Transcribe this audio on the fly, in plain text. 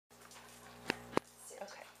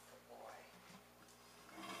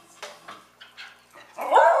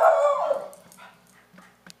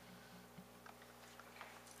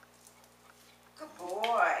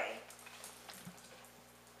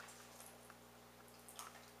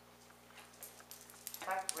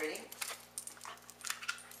Ready?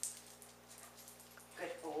 Good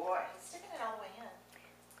boy. He's sticking it all the way in.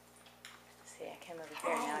 See, I came over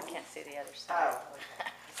here. Now I can't see the other side. Oh, okay.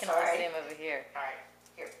 I can only see him over here. All right.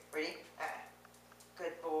 Here. Ready?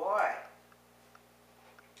 Good boy.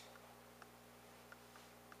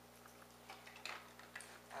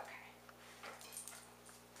 Okay.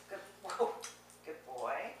 Good. Whoa. Good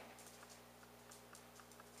boy.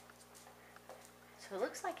 So it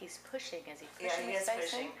looks like he's pushing. Is he pushing? Yeah, he his is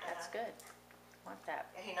face pushing. in? That's good. Want that.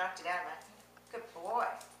 Yeah, he knocked it out. Good boy.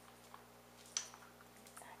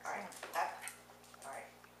 All right. Excellent. Up. All right.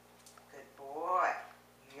 Good boy.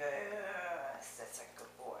 Yes, that's a good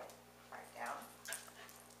boy. Right down.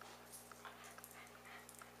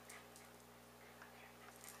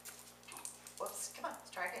 Whoops. Come on.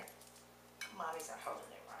 Let's try again. Mommy's not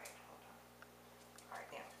holding it right. Hold on. All right,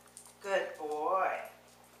 now. Good boy.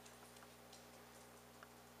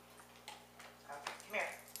 Okay, come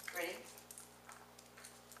here. Ready?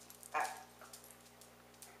 Up.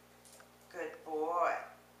 Good boy.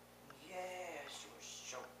 Yes, you're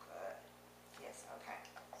so good. Yes, okay.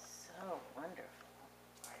 So wonderful.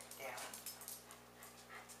 All right, down.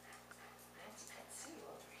 Nancy can't see you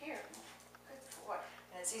over here. Good boy.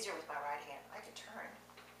 And it's easier with my right hand. I could turn.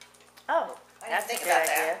 Oh, I didn't that's a think good about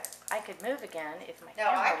idea. that. I could move again if my No,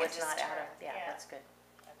 I camera could was just not out turn. of. Yeah, Yeah. that's good.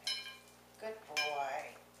 Okay. Good boy.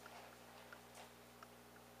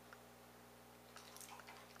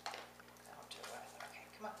 Don't do it. Okay,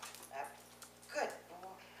 come on. Up. Good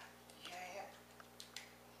boy. Yeah.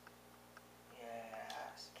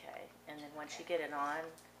 Yes. Okay, and then once you get it on,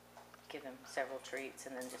 give him several treats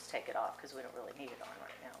and then just take it off because we don't really need it on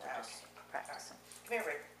right now. We're just practicing. Come here,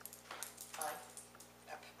 Rick. Fine.